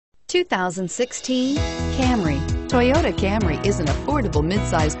2016 Camry. Toyota Camry is an affordable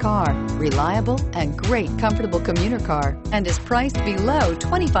midsize car, reliable and great comfortable commuter car, and is priced below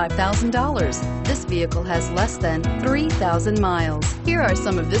 $25,000. This vehicle has less than 3,000 miles. Here are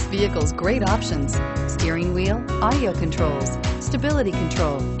some of this vehicle's great options: steering wheel audio controls, stability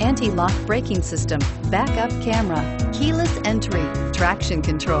control, anti-lock braking system, backup camera, keyless entry, traction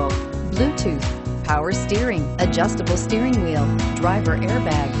control, Bluetooth, power steering, adjustable steering wheel, driver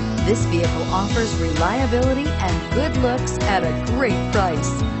airbag. This vehicle offers reliability and good looks at a great price.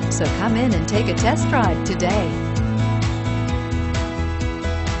 So come in and take a test drive today.